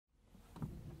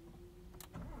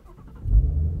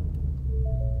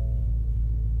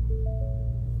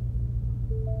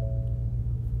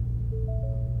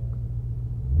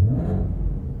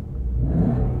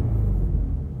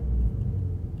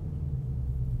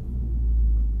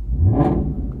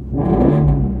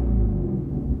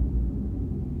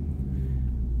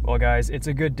guys, it's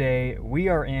a good day. We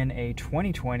are in a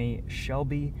 2020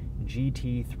 Shelby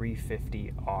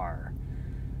GT350R.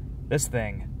 This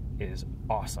thing is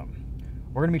awesome.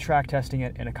 We're going to be track testing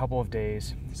it in a couple of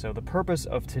days, so the purpose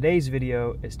of today's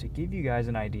video is to give you guys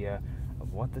an idea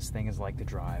of what this thing is like to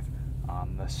drive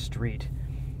on the street.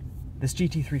 This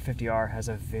GT350R has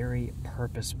a very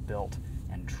purpose-built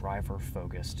and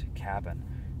driver-focused cabin.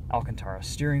 Alcantara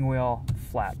steering wheel,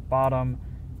 flat bottom,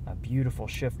 a beautiful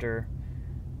shifter.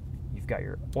 You've got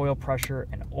your oil pressure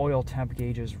and oil temp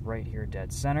gauges right here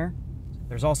dead center.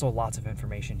 There's also lots of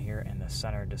information here in the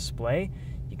center display.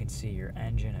 You can see your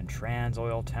engine and trans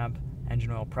oil temp,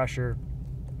 engine oil pressure,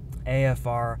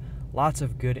 AFR, lots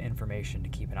of good information to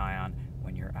keep an eye on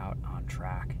when you're out on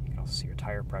track. You can also see your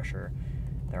tire pressure.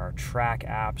 There are track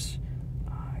apps,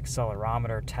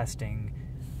 accelerometer testing.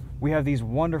 We have these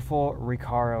wonderful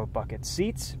Recaro bucket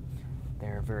seats.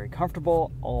 They're very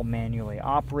comfortable, all manually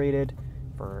operated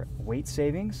for weight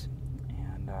savings.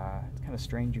 And it's kind of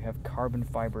strange you have carbon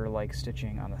fiber-like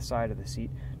stitching on the side of the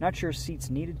seat. Not sure seats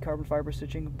needed carbon fiber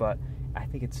stitching, but I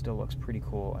think it still looks pretty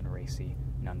cool and racy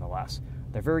nonetheless.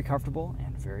 They're very comfortable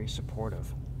and very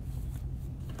supportive.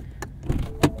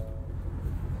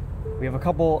 We have a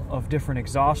couple of different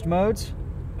exhaust modes,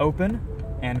 open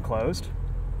and closed.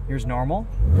 Here's normal.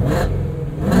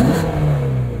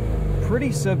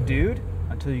 Pretty subdued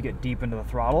until you get deep into the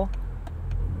throttle.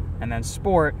 And then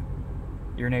sport,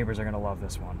 your neighbors are gonna love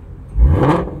this one.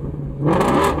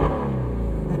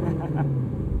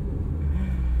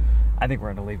 I think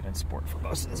we're gonna leave it in sport for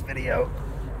most of this video.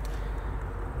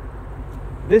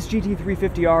 This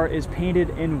GT350R is painted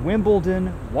in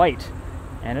Wimbledon white,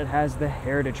 and it has the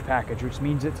Heritage package, which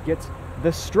means it gets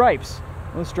the stripes.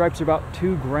 Those stripes are about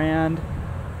 $2,000.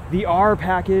 The R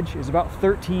package is about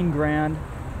 13 grand,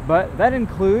 but that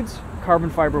includes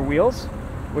carbon fiber wheels,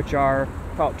 which are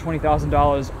about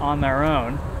 $20,000 on their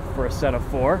own for a set of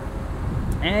 4.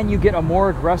 And you get a more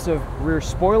aggressive rear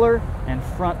spoiler and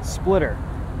front splitter.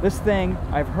 This thing,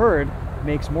 I've heard,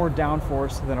 makes more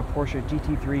downforce than a Porsche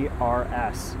GT3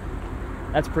 RS.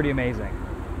 That's pretty amazing.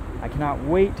 I cannot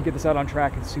wait to get this out on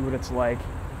track and see what it's like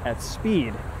at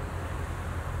speed.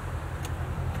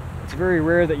 It's very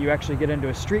rare that you actually get into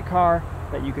a street car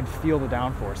that you can feel the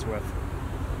downforce with.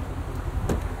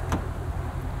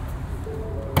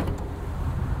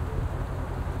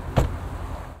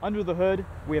 Under the hood,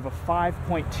 we have a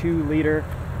 5.2 liter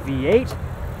V8,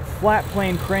 flat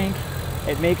plane crank.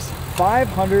 It makes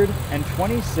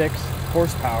 526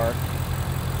 horsepower,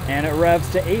 and it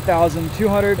revs to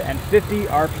 8,250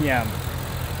 RPM.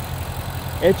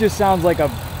 It just sounds like a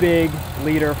big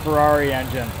liter Ferrari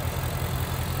engine.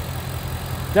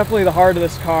 Definitely the heart of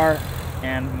this car,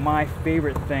 and my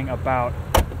favorite thing about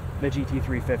the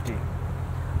GT350.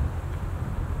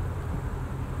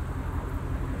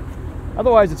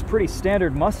 Otherwise, it's pretty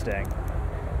standard Mustang.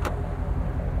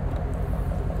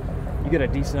 You get a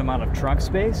decent amount of trunk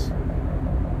space.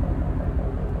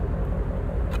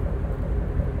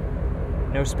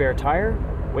 No spare tire,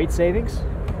 weight savings.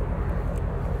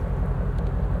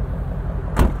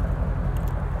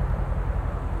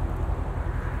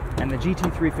 And the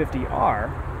GT350R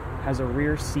has a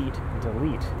rear seat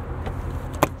delete.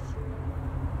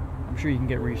 I'm sure you can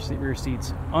get rear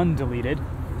seats undeleted,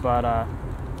 but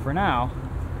for now,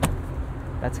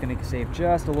 that's going to save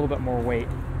just a little bit more weight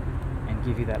and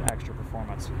give you that extra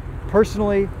performance.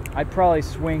 Personally, I'd probably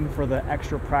swing for the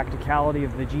extra practicality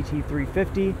of the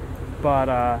GT350,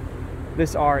 but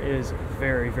this R is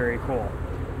very, very cool.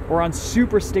 We're on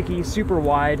super sticky, super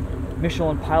wide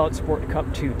Michelin Pilot Sport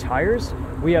Cup 2 tires.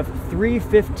 We have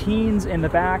 315s in the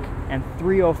back and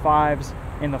 305s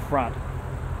in the front.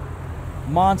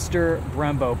 Monster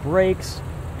Brembo brakes.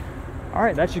 All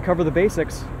right, that should cover the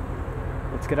basics.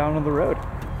 Let's get out on the road.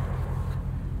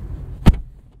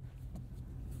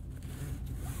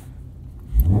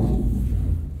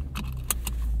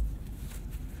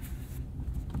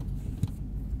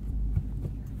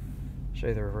 Show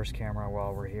you the reverse camera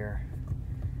while we're here.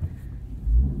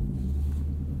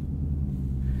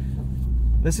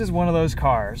 This is one of those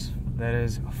cars that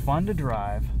is fun to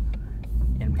drive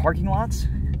in parking lots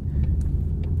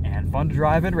and fun to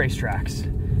drive at racetracks.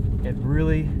 It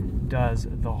really does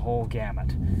the whole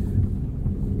gamut.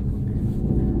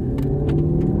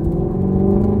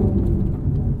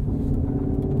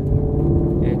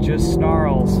 It just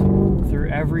snarls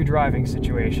through every driving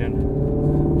situation.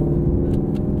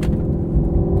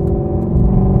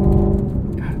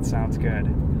 God, it sounds good.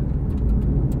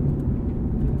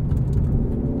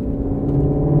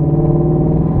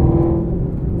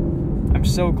 I'm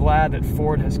so glad that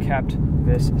Ford has kept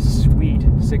this sweet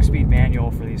 6-speed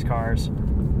manual for these cars.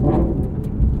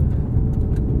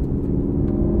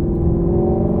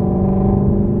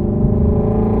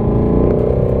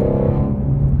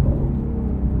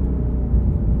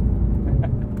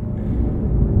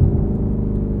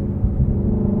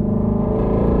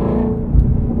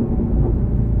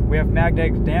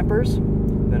 magnetic dampers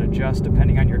that adjust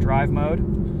depending on your drive mode.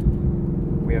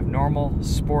 We have normal,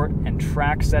 sport, and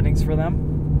track settings for them.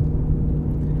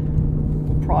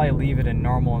 We'll probably leave it in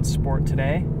normal and sport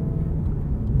today,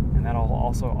 and that'll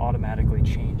also automatically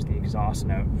change the exhaust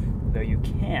note, though you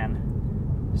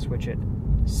can switch it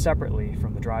separately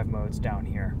from the drive modes down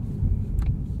here.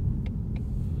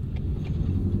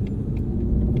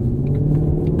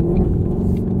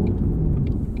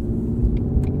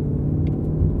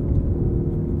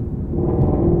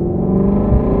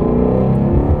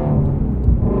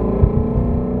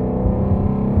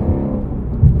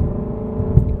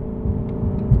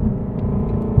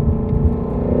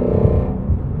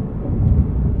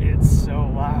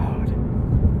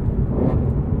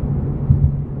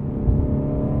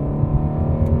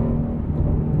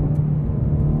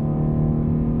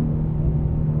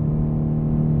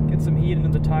 Some heat into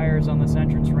the tires on this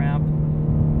entrance ramp.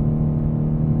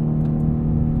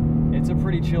 It's a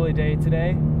pretty chilly day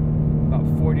today, about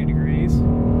 40 degrees.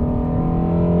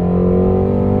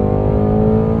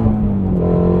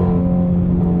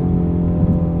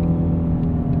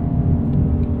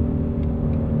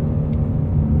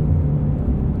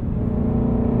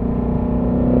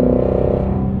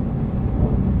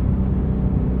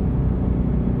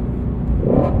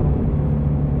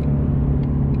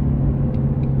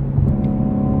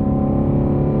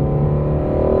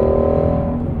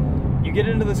 You get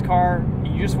into this car, and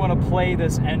you just want to play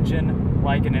this engine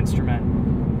like an instrument,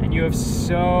 and you have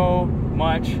so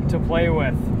much to play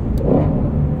with.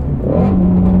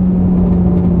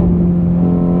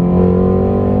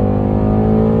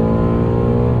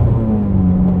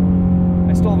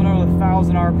 I still have another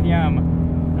 1,000 RPM,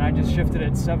 and I just shifted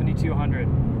at 7,200.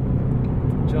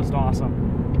 Just awesome.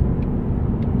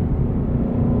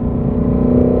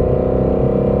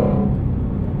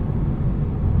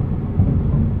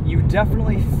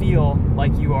 Definitely feel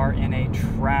like you are in a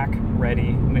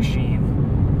track-ready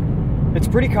machine. It's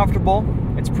pretty comfortable,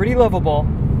 it's pretty livable,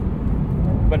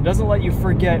 but it doesn't let you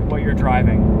forget what you're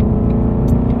driving.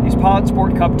 These Pod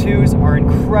Sport Cup 2s are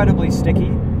incredibly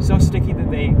sticky, so sticky that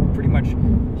they pretty much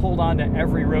hold on to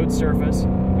every road surface.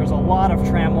 There's a lot of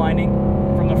tram lining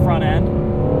from the front end.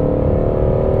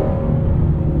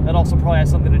 That also probably has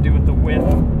something to do with the width.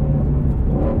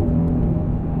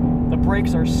 The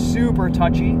brakes are super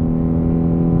touchy.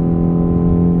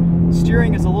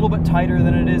 Steering is a little bit tighter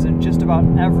than it is in just about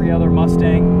every other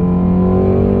Mustang,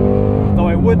 though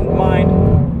I wouldn't mind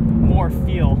more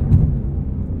feel.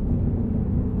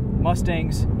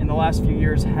 Mustangs in the last few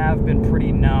years have been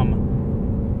pretty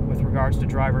numb with regards to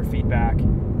driver feedback.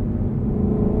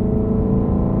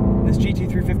 This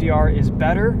GT350R is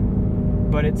better,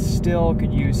 but it still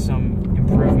could use some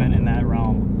improvement in that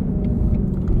realm.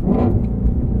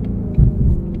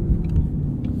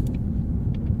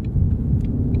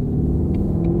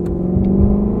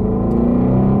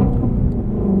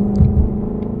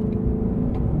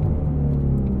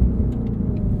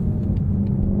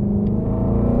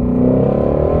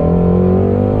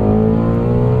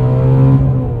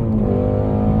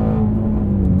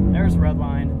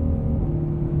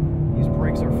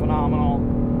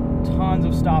 Tons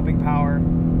of stopping power.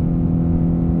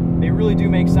 They really do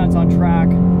make sense on track.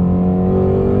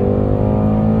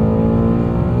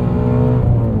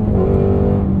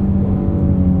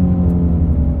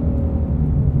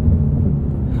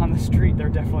 On the street, they're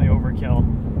definitely overkill.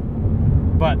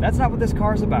 But that's not what this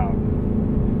car's about.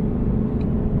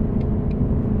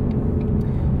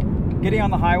 Getting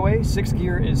on the highway, 6th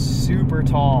gear is super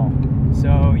tall.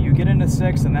 So you get into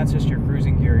 6th and that's just your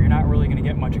cruising gear. You're not really going to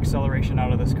get much acceleration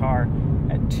out of this car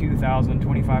at 2,000,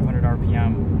 2,500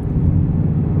 RPM.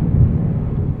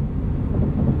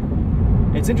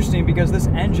 It's interesting because this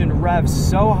engine revs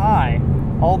so high,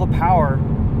 all the power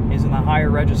is in the higher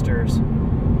registers.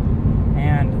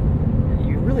 And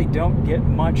you really don't get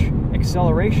much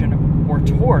acceleration or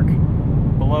torque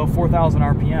below 4,000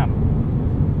 RPM.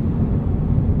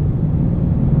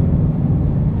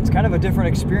 It's kind of a different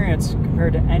experience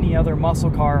compared to any other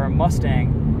muscle car or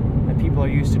Mustang that people are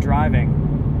used to driving.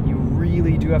 You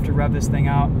really do have to rev this thing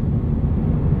out.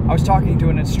 I was talking to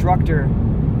an instructor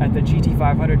at the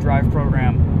GT500 drive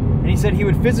program, and he said he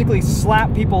would physically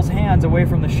slap people's hands away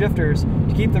from the shifters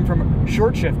to keep them from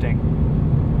short shifting.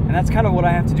 And that's kind of what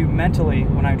I have to do mentally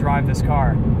when I drive this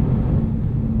car.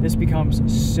 This becomes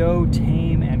so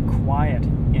tame and quiet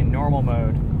in normal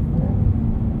mode.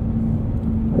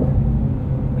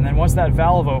 And then once that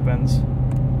valve opens,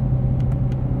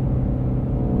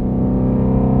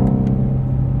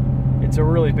 it's a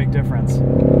really big difference.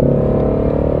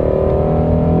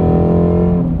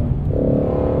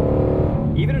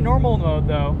 Even in normal mode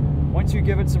though, once you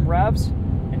give it some revs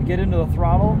and get into the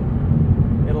throttle,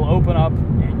 it'll open up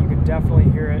and you can definitely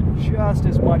hear it just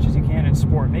as much as you can in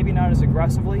sport. Maybe not as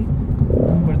aggressively,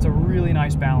 but it's a really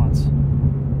nice balance.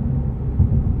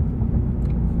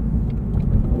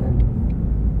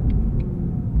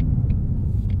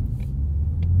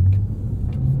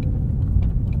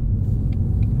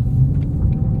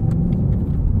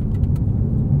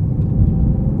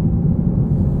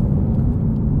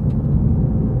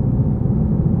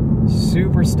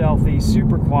 Super stealthy,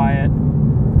 super quiet.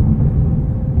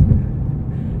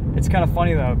 It's kind of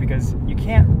funny though, because you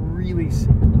can't really,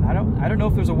 I don't know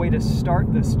if there's a way to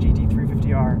start this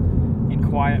GT350R in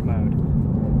quiet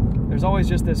mode. There's always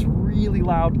just this really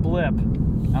loud blip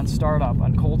on startup,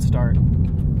 on cold start,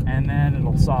 and then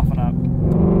it'll soften up.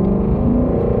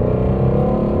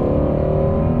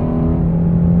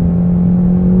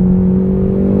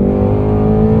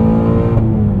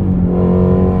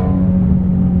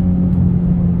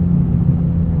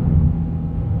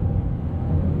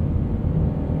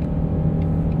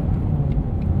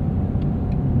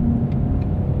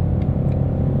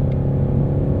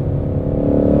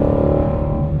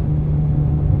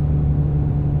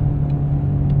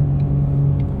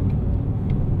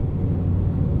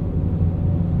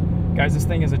 Guys, this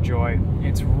thing is a joy.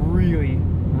 It's really,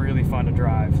 really fun to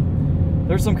drive.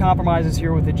 There's some compromises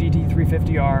here with the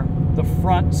GT350R. The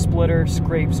front splitter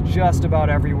scrapes just about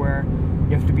everywhere.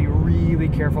 You have to be really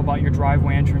careful about your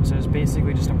driveway entrances.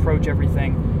 Basically, just approach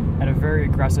everything at a very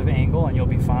aggressive angle and you'll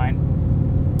be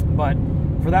fine. But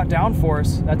for that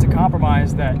downforce, that's a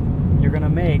compromise that you're gonna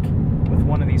make with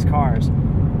one of these cars.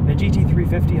 The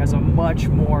GT350 has a much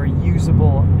more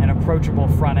usable and approachable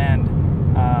front end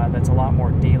that's a lot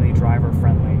more daily driver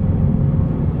friendly.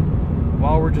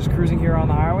 While we're just cruising here on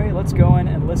the highway, let's go in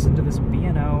and listen to this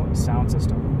B&O sound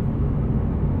system.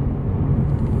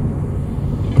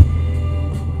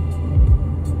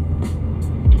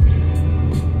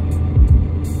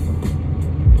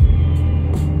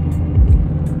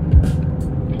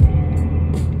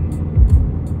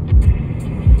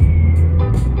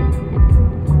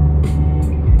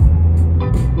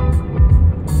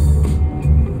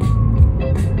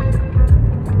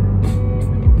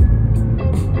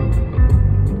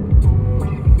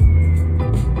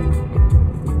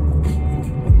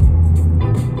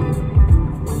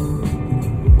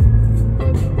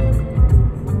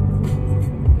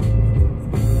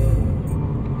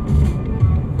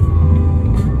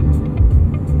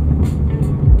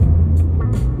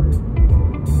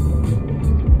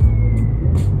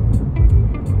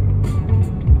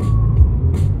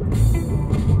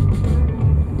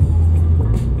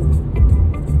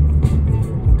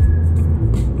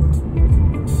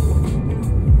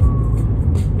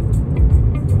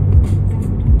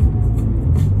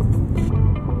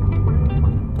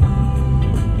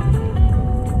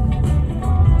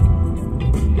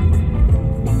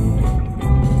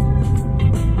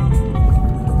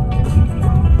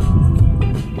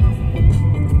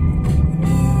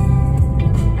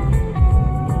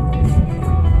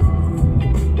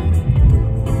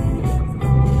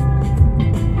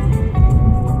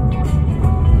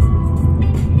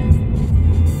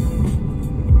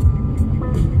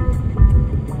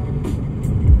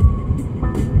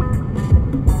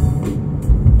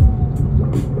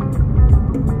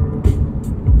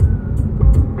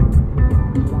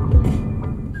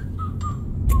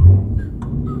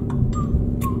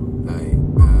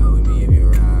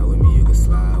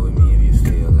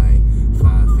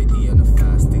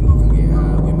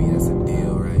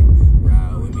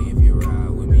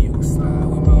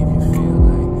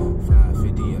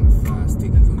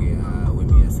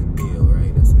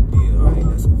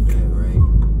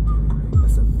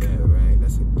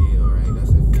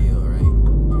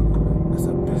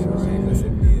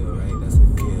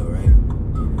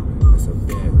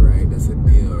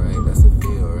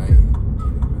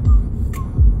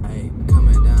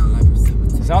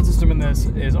 Sound system in this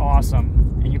is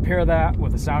awesome, and you pair that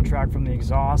with the soundtrack from the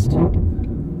exhaust.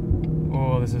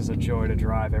 Oh, this is a joy to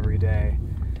drive every day.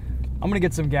 I'm gonna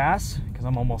get some gas because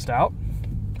I'm almost out.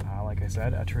 Like I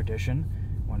said, a tradition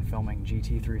when filming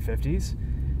GT350s.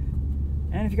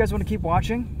 And if you guys want to keep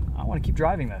watching, I want to keep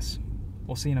driving this.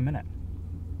 We'll see you in a minute.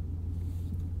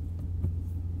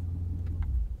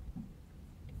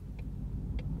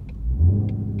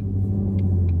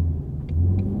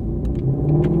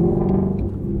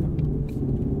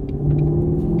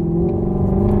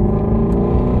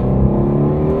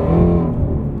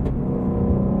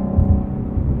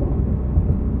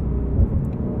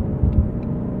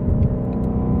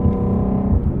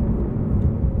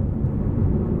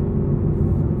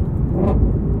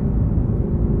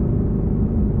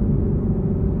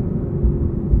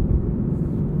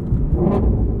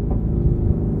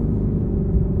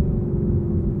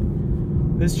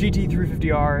 This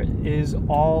GT350R is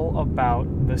all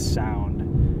about the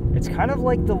sound. It's kind of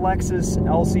like the Lexus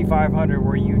LC500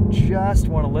 where you just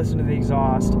want to listen to the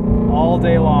exhaust all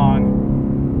day long.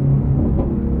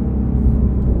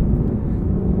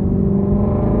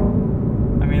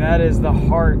 I mean, that is the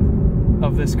heart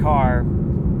of this car,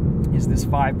 is this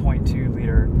 5.2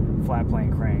 liter flat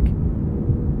plane crank.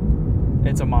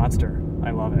 It's a monster. I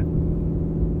love it.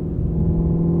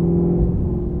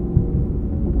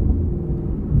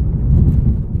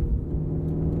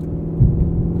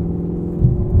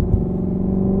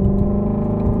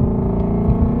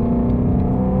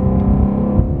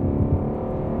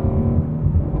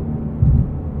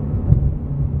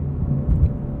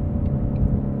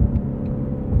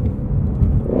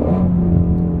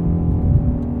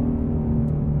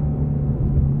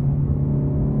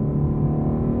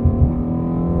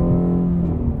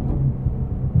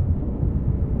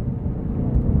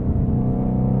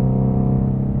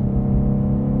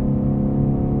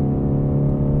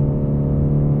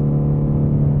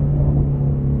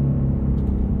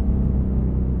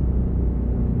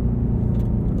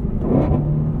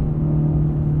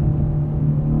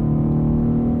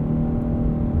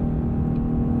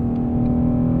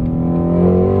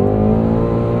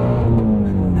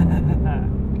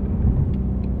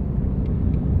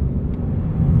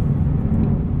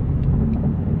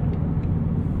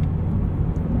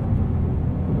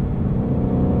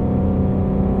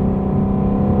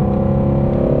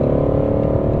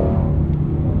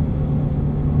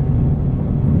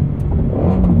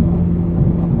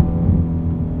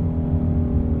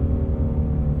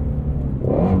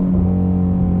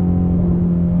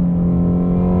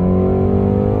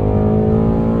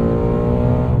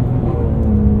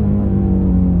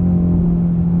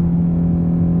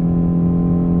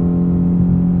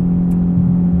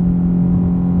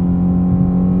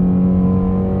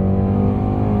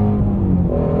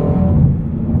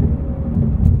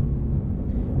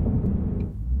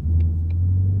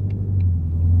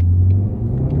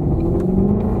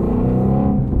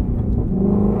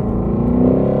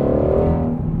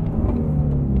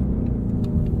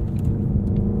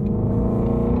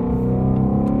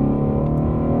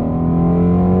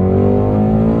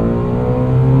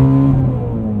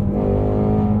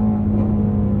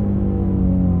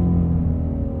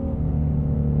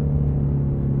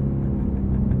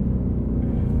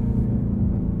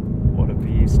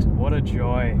 What a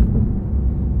joy.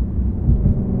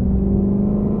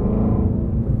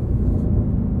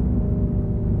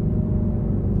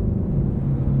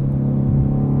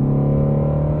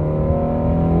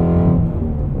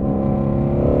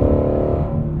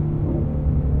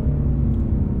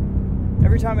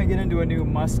 Every time I get into a new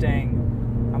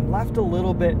Mustang, I'm left a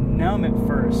little bit numb at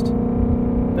first.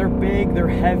 They're big, they're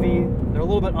heavy, they're a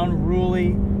little bit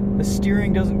unruly. The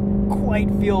steering doesn't quite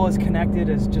feel as connected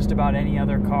as just about any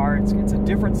other car. It's a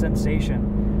different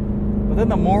sensation. But then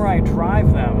the more I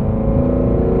drive them,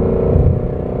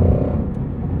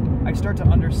 I start to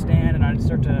understand and I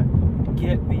start to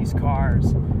get these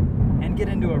cars and get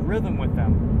into a rhythm with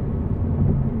them.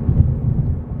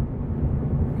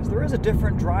 Because there is a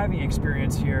different driving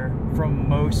experience here from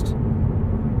most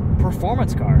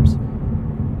performance cars.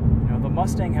 You know, the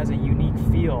Mustang has a unique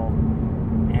feel,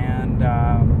 and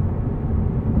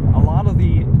a lot of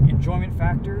the enjoyment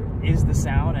factor is the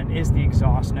sound and is the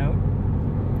exhaust note.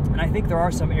 And I think there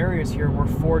are some areas here where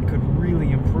Ford could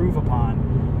really improve upon.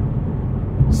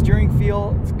 Steering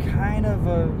feel, it's kind of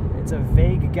it's a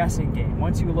vague guessing game.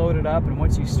 Once you load it up and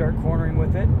once you start cornering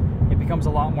with it, it becomes a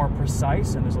lot more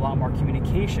precise and there's a lot more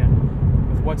communication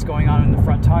with what's going on in the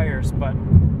front tires. But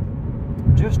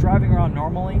just driving around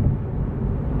normally,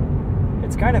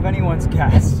 it's kind of anyone's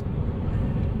guess.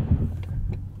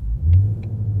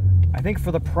 I think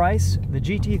for the price, the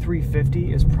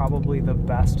GT350 is probably the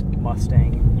best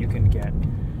Mustang you can get.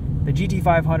 The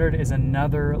GT500 is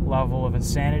another level of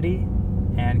insanity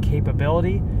and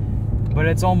capability, but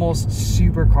it's almost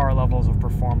supercar levels of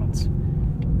performance.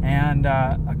 And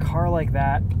a car like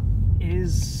that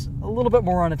is a little bit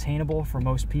more unattainable for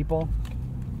most people,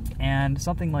 and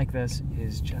something like this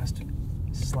is just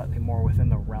slightly more within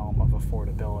the realm of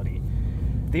affordability.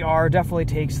 The R definitely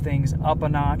takes things up a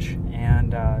notch,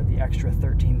 and the extra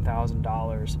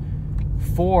 $13,000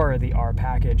 for the R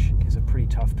package is a pretty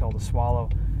tough pill to swallow.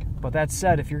 But that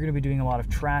said, if you're going to be doing a lot of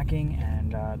tracking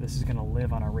and this is going to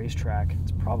live on a racetrack,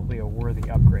 it's probably a worthy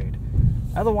upgrade.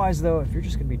 Otherwise though, if you're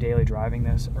just going to be daily driving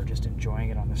this or just enjoying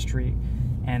it on the street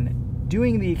and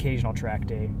doing the occasional track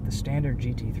day, the standard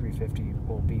GT350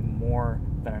 will be more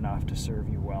than enough to serve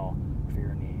you well for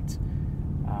your needs.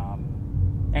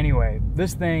 Anyway,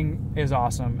 this thing is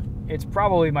awesome. it's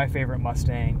probably my favorite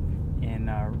Mustang in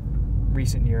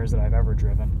recent years that I've ever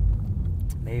driven.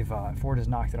 Ford has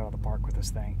knocked it out of the park with this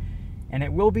thing, and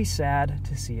it will be sad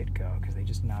to see it go because they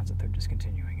just announced that they're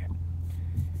discontinuing it.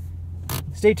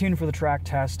 Stay tuned for the track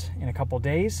test in a couple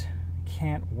days.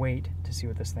 Can't wait to see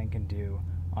what this thing can do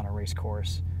on a race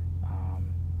course.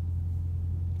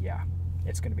 Yeah,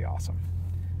 it's going to be awesome.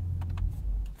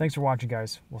 Thanks for watching,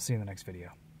 guys. We'll see you in the next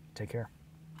video. Take care.